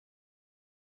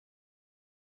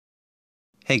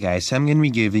Hey guys, I'm going to be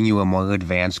giving you a more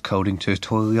advanced coding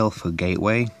tutorial for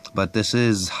Gateway, but this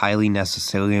is highly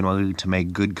necessary in order to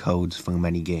make good codes for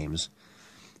many games.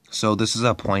 So this is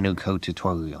a pointer code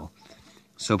tutorial.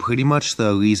 So pretty much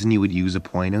the reason you would use a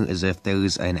pointer is if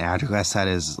there's an address that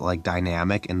is like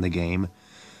dynamic in the game.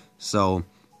 So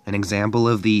an example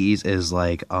of these is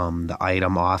like the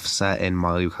item offset in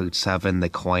Mario Kart 7, the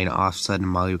coin offset in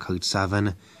Mario Kart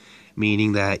 7,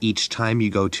 meaning that each time you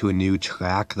go to a new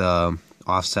track, the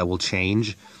offset will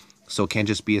change. So it can't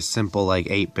just be a simple like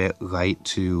 8-bit write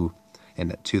to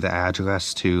the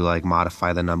address to like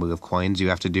modify the number of coins. You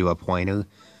have to do a pointer.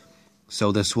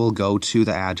 So this will go to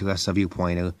the address of your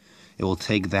pointer. It will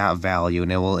take that value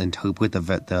and it will interpret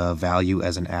the value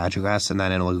as an address, and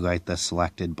then it will write the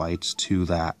selected bytes to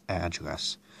that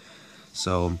address.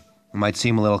 So it might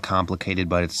seem a little complicated,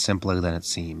 but it's simpler than it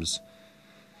seems.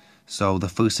 So the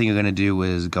first thing you're going to do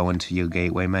is go into your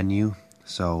gateway menu.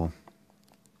 So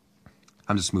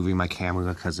I'm just moving my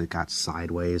camera because it got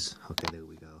sideways. Okay, there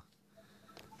we go.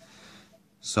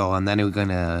 So, and then we're going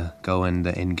to go in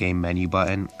the in-game menu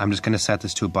button. I'm just going to set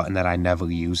this to a button that I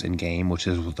never use in-game, which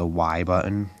is the Y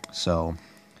button. So,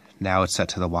 now it's set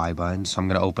to the Y button. So I'm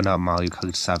going to open up Mario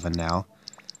Kart 7 now.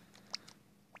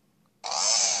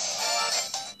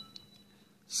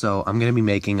 So, I'm going to be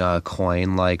making a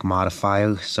coin-like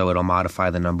modifier, so it'll modify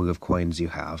the number of coins you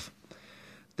have.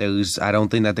 I don't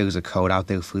think that there's a code out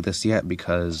there for this yet,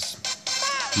 because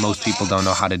most people don't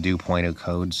know how to do pointer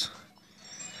codes.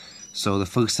 So the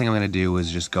first thing I'm going to do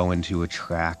is just go into a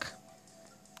track.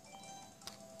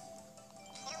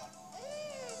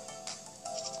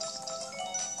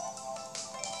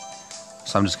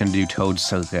 So I'm just going to do Toad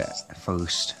Circuit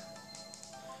first.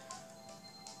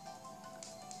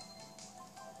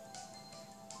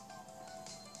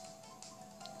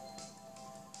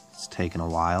 It's taking a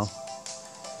while.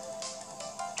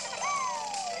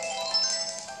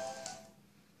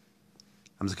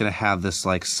 I'm just going to have this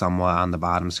like somewhat on the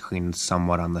bottom screen and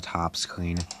somewhat on the top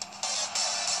screen.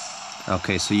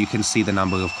 Okay, so you can see the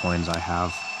number of coins I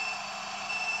have.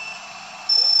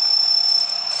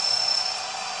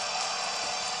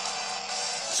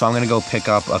 So I'm going to go pick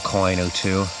up a coin or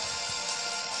two.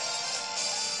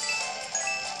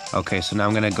 Okay, so now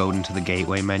I'm going to go into the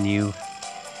gateway menu.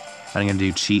 I'm going to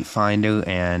do Cheat Finder,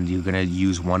 and you're going to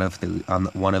use one of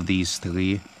these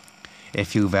three.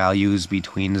 If your value is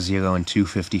between 0 and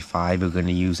 255, you're going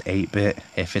to use 8-bit.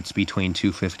 If it's between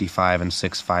 255 and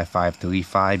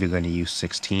 65535, you're going to use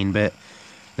 16-bit.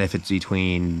 And if it's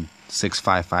between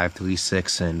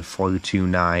 65536 and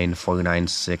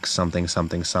 429496 something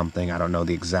something something, I don't know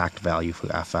the exact value for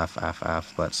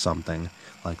FFFF, but something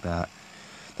like that,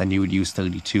 then you would use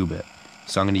 32-bit.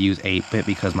 So I'm going to use 8-bit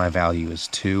because my value is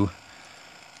 2.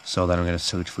 So then I'm going to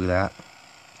search for that.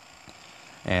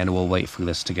 And we'll wait for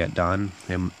this to get done.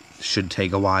 It should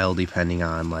take a while depending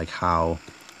on like how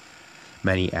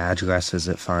many addresses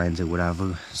it finds or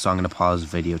whatever. So I'm going to pause the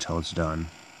video till it's done.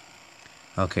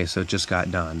 Okay, so it just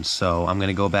got done. So I'm going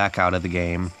to go back out of the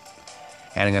game,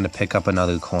 and I'm going to pick up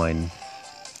another coin.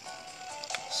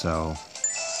 So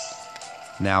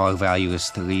now our value is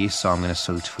 3, so I'm going to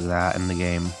search for that in the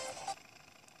game.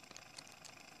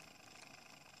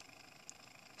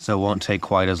 So it won't take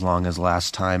quite as long as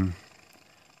last time.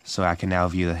 So I can now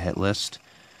view the hit list.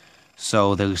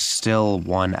 So there's still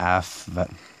one F, but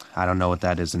I don't know what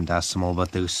that is in decimal,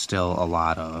 but there's still a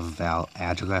lot of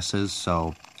addresses.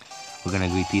 So we're going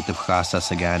to repeat the process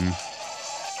again.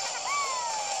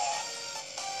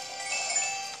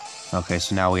 Okay,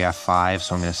 so now we have 5,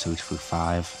 so I'm going to search for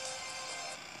 5.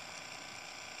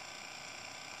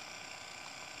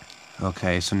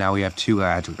 Okay, so now we have 2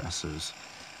 addresses.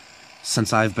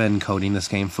 Since I've been coding this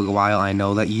game for a while, I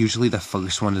know that usually the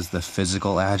first one is the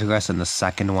physical address and the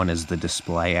second one is the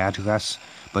display address.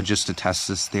 But just to test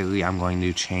this theory, I'm going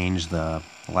to change the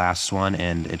last one,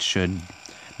 and it should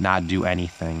not do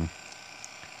anything.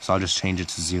 So I'll just change it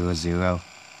to 0, 0.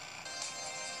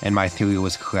 And my theory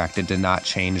was correct. It did not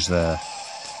change the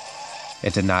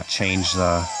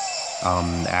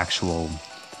actual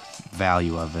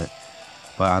value of it.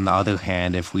 But on the other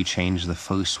hand, if we change the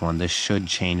first one, this should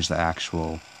change the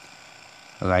actual...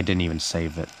 Or I didn't even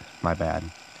save it. My bad.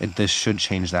 This should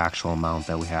change the actual amount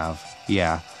that we have.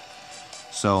 Yeah.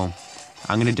 So,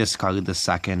 I'm going to discard the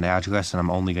second address, and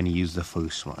I'm only going to use the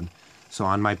first one. So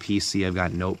on my PC, I've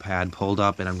got Notepad pulled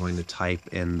up, and I'm going to type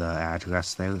in the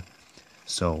address there.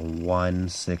 So,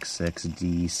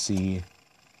 166DC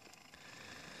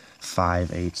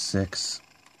 586.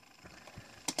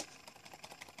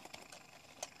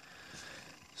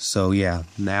 So yeah,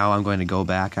 now I'm going to go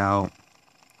back out,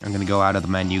 I'm going to go out of the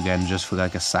menu again just for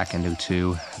like a second or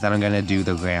two. Then I'm going to do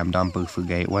the RAM dumper for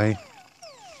gateway.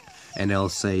 And it'll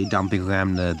say dumping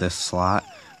RAM to this slot.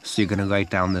 So you're going to write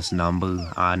down this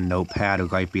number on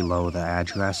Notepad right below the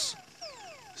address.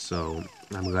 So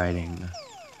I'm writing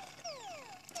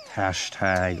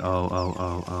hashtag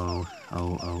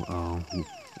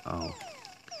 0000000.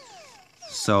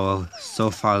 So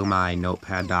far my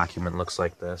Notepad document looks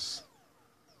like this.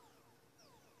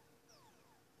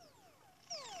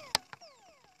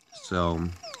 So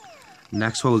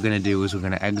next what we're going to do is we're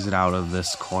going to exit out of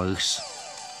this course.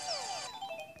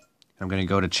 I'm going to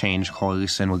go to change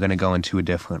course and we're going to go into a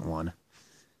different one.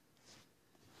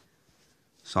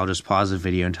 So I'll just pause the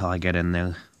video until I get in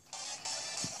there.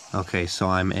 Okay, so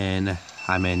I'm in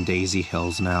Daisy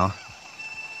Hills now.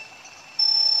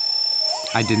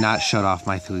 I did not shut off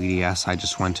my 3DS, I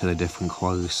just went to a different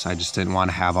course. I just didn't want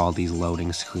to have all these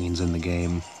loading screens in the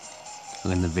game,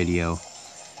 or in the video.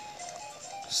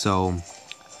 So,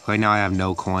 right now I have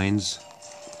no coins,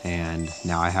 and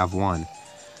now I have one.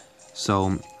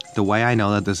 So, the way I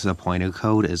know that this is a pointer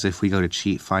code is if we go to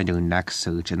Cheat Finder next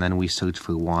search, and then we search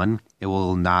for 1, it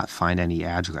will not find any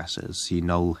addresses, so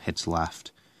no hits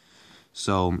left.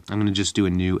 So, I'm going to just do a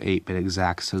new 8-bit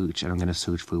exact search, and I'm going to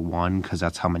search for 1, because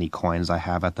that's how many coins I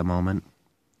have at the moment.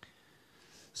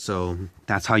 So,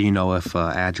 that's how you know if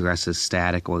an address is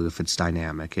static or if it's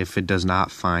dynamic. If it does not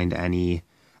find any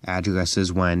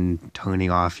addresses when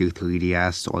turning off your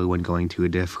 3DS or when going to a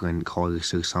different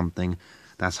course or something,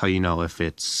 that's how you know if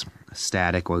it's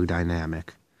static or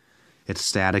dynamic. It's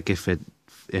static if it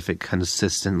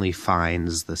consistently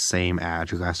finds the same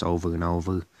address over and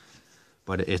over,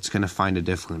 but it's going to find a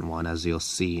different one, as you'll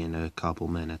see in a couple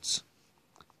minutes.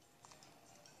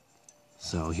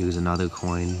 So here's another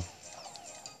coin.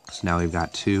 So now we've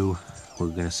got 2. We're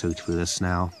going to search for this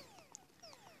now.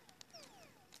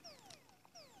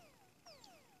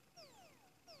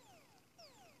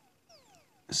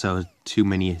 So too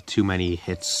many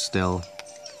hits still.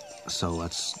 So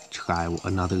let's try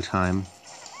another time.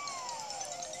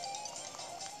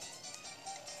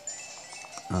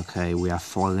 Okay, we have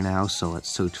 4 now, so let's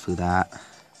search for that.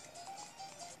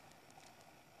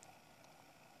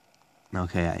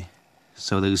 Okay,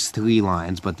 so there's 3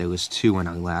 lines, but there was 2 in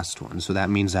our last one. So that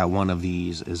means that one of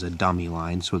these is a dummy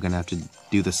line, so we're gonna have to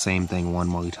do the same thing one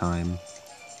more time.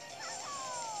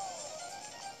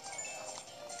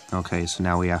 Okay, so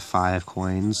now we have 5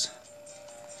 coins.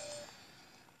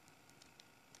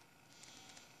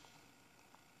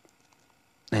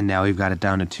 And now we've got it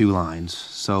down to 2 lines.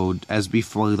 So, as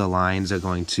before, the lines are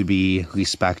going to be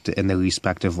in the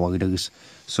respective orders.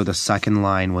 So the second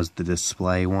line was the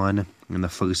display one, and the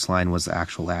first line was the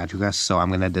actual address. So I'm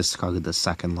going to discard the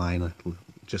second line,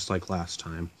 just like last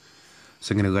time.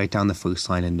 So I'm going to write down the first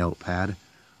line in Notepad.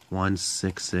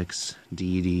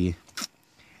 166DD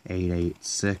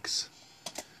 886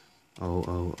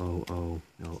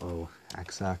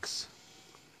 00000XX.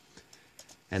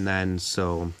 And then,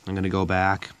 so I'm going to go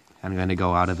back, and I'm going to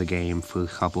go out of the game for a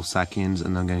couple seconds,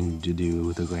 and I'm going to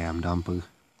do the RAM dumper.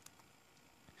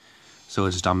 So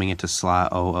it's dumping it to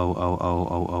slot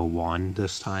 0000001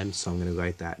 this time, so I'm going to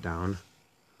write that down.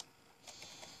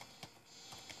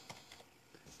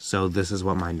 So this is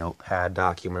what my Notepad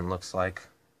document looks like.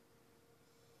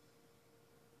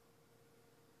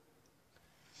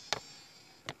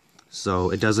 So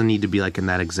it doesn't need to be like in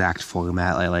that exact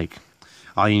format, like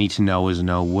all you need to know is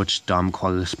know which dump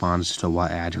corresponds to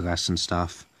what address and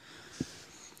stuff.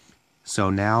 So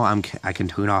now I can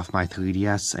turn off my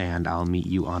 3DS and I'll meet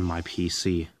you on my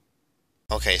PC.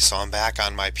 Okay, so I'm back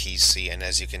on my PC, and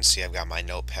as you can see, I've got my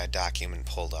Notepad document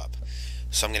pulled up.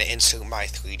 So I'm going to insert my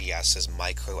 3DS's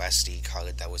micro SD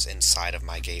card that was inside of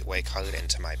my gateway card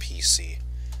into my PC.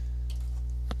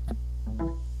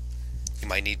 You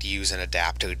might need to use an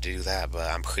adapter to do that, but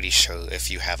I'm pretty sure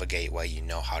if you have a gateway, you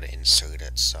know how to insert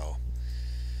it. So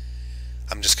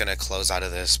I'm just going to close out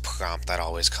of this prompt that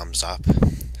always comes up.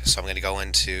 So I'm going to go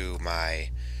into my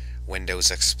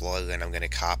Windows Explorer, and I'm going to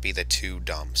copy the 2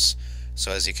 dumps.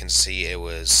 So as you can see, it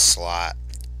was slot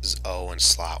 0 and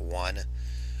slot 1.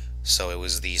 So it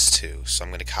was these 2. So I'm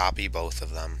going to copy both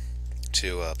of them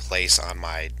to a place on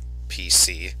my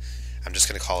PC. I'm just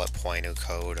going to call it pointer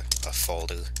code, a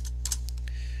folder.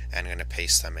 And I'm going to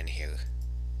paste them in here.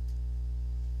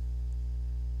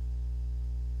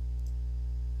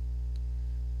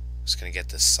 Just going to get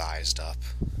this sized up.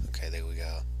 Okay, there we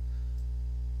go.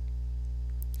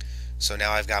 So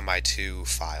now I've got my 2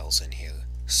 files in here.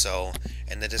 So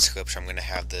in the description, I'm going to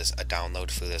have a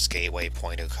download for this gateway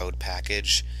pointer code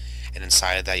package, and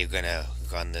inside of that you're going to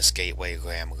run this gateway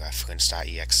RAM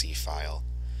reference.exe file.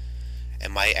 It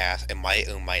might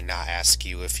or might not ask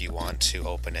you if you want to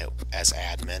open it as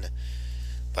admin,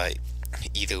 but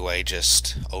either way,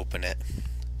 just open it.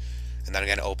 And then I'm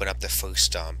going to open up the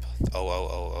first dump,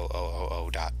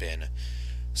 0000000.bin.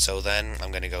 So then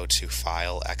I'm going to go to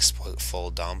File, Export Full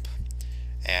Dump,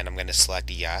 and I'm going to select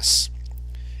Yes.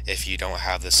 If you don't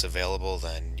have this available,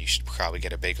 then you should probably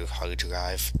get a bigger hard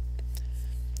drive.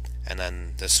 And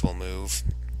then this will move.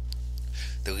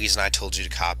 The reason I told you to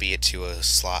copy it to a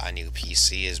slot on your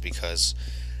PC is because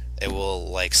it will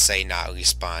like say not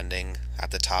responding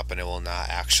at the top, and it will not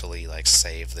actually like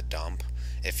save the dump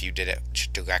if you did it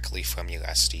directly from your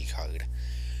SD card.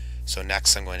 So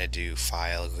next I'm going to do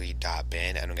File,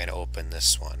 Read.bin, and I'm going to open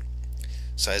this one.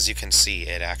 So as you can see,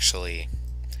 it actually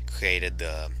created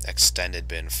the extended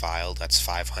bin file that's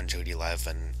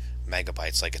 511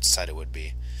 megabytes like it said it would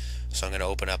be. So I'm going to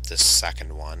open up this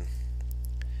second one,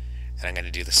 and I'm going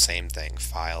to do the same thing,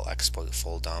 File, Export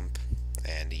Full Dump,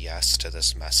 and Yes to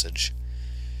this message.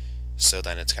 So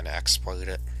then it's going to export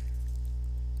it.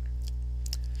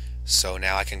 So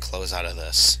now I can close out of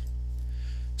this.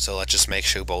 So let's just make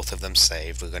sure both of them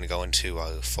saved. We're going to go into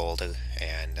our folder,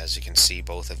 and as you can see,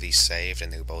 both of these saved,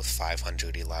 and they're both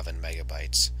 511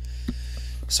 megabytes.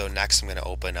 So next I'm going to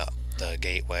open up the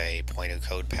gateway pointer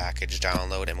code package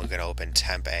download, and we're going to open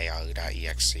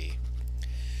tempar.exe.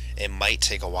 It might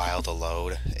take a while to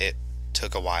load. It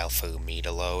took a while for me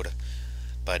to load,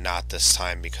 but not this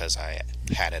time because I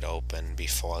had it open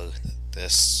before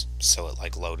this, so it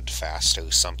like loaded faster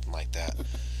or something like that.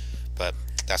 But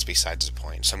that's besides the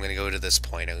point. So I'm going to go to this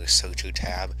pointer searcher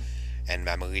tab and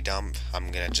memory dump.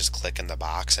 I'm going to just click in the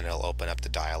box and it'll open up the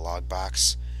dialog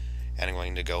box. And I'm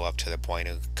going to go up to the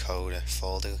pointer code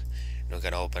folder, and we're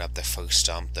going to open up the first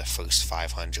dump, the first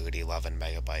 511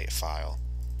 megabyte file.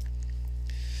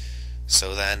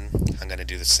 So then I'm going to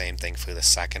do the same thing for the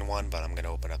second one, but I'm going to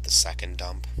open up the second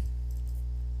dump.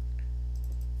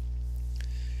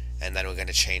 And then we're going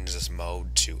to change this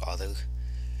mode to other,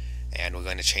 and we're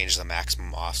going to change the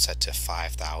maximum offset to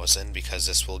 5,000 because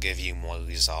this will give you more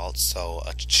results, so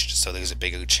there's a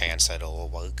bigger chance that it will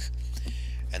work.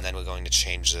 And then we're going to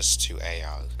change this to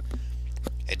AR.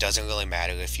 It doesn't really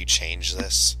matter if you change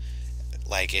this.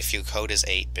 Like if your code is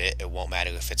 8-bit, it won't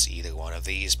matter if it's either one of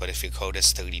these, but if your code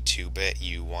is 32-bit,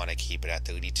 you want to keep it at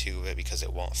 32-bit because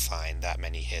it won't find that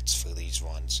many hits for these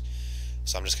ones.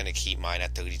 So I'm just going to keep mine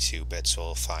at 32-bit so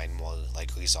it'll find more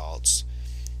like results.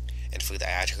 And for the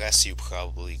address, you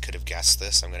probably could have guessed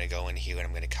this. I'm going to go in here and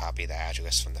I'm going to copy the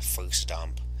address from the first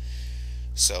dump.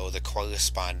 So the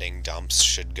corresponding dumps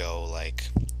should go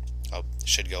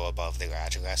above their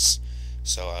address.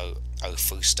 So our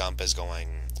first dump is going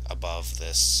above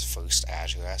this first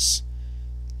address,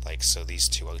 like so these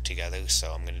two are together.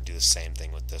 So I'm going to do the same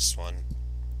thing with this one.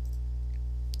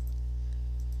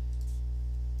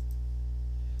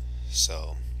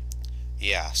 So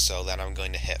yeah, so then I'm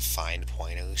going to hit find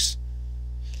pointers,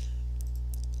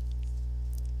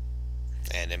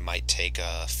 and it might take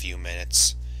a few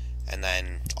minutes. And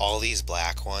then all these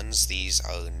black ones, these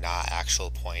are not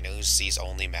actual pointers, these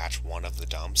only match one of the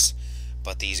dumps,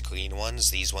 but these green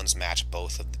ones, these ones match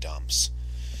both of the dumps.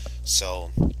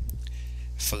 So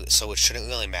it shouldn't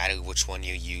really matter which one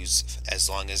you use as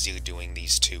long as you're doing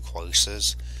these two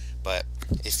courses. But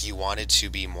if you wanted to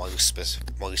be more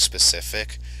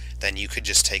specific, then you could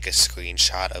just take a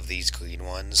screenshot of these green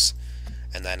ones,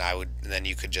 and then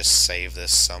you could just save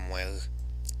this somewhere.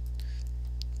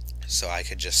 So I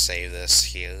could just save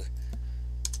this here,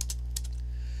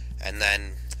 and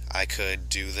then I could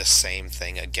do the same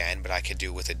thing again, but I could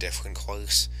do it with a different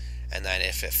course. And then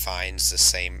if it finds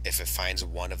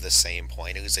one of the same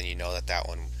pointers, then you know that that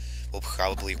one will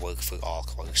probably work for all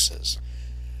courses.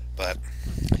 But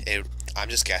I'm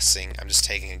just guessing. I'm just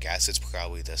taking a guess. It's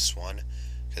probably this one,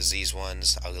 because these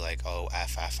ones are like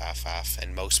OFFFF,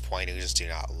 and most pointers do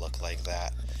not look like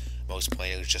that. Most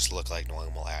pointers just look like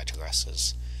normal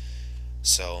addresses.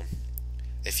 So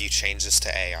if you change this to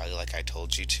AR like I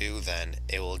told you to, then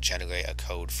it will generate a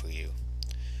code for you.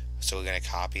 So we're going to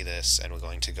copy this, and we're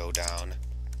going to go down,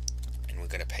 and we're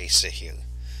going to paste it here.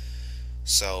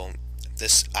 So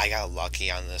I got lucky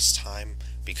on this time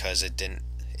because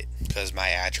because my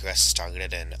address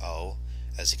started in O.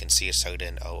 As you can see, it started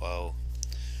in 00.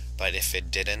 But if it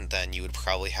didn't, then you would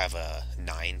probably have a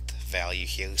 9th value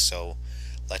here. So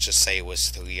let's just say it was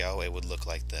 30, it would look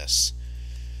like this.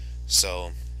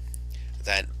 So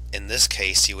then in this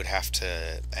case, you would have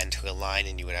to enter a line,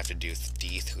 and you would have to do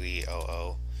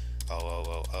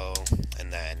D3000000,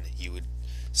 and then you would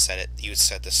set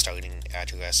the starting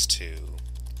address to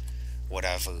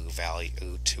whatever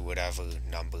value, to whatever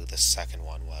number the second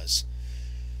one was.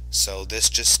 So this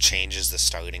just changes the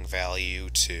starting value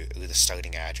to the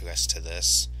starting address to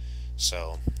this.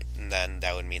 So then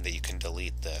that would mean that you can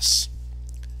delete this.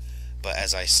 But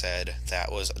as I said,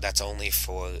 that's only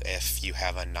for if you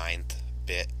have a 9th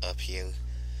bit up here.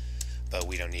 But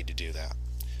we don't need to do that.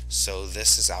 So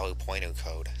this is our pointer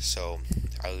code. So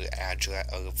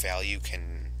our value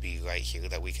can be right here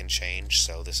that we can change.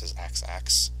 So this is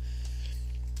XX.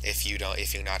 If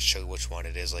you're not sure which one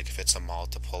it is, like if it's a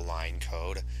multiple line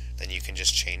code, then you can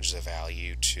just change the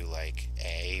value to like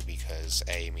A, because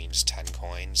A means 10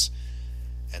 coins,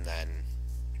 and then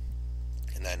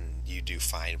you do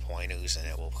find pointers and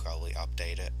it will probably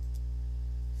update it.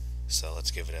 So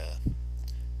let's give it a,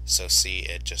 so see,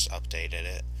 it just updated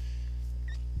it.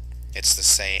 It's the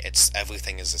same,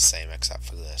 everything is the same except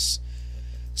for this.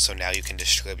 So now you can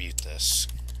distribute this.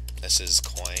 This is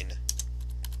coin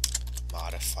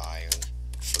modifier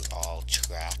for all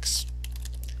tracks.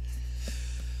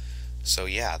 So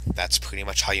yeah, that's pretty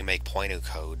much how you make pointer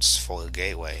codes for a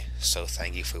gateway. So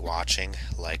thank you for watching.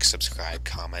 Like, subscribe,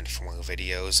 comment for more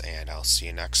videos, and I'll see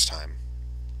you next time.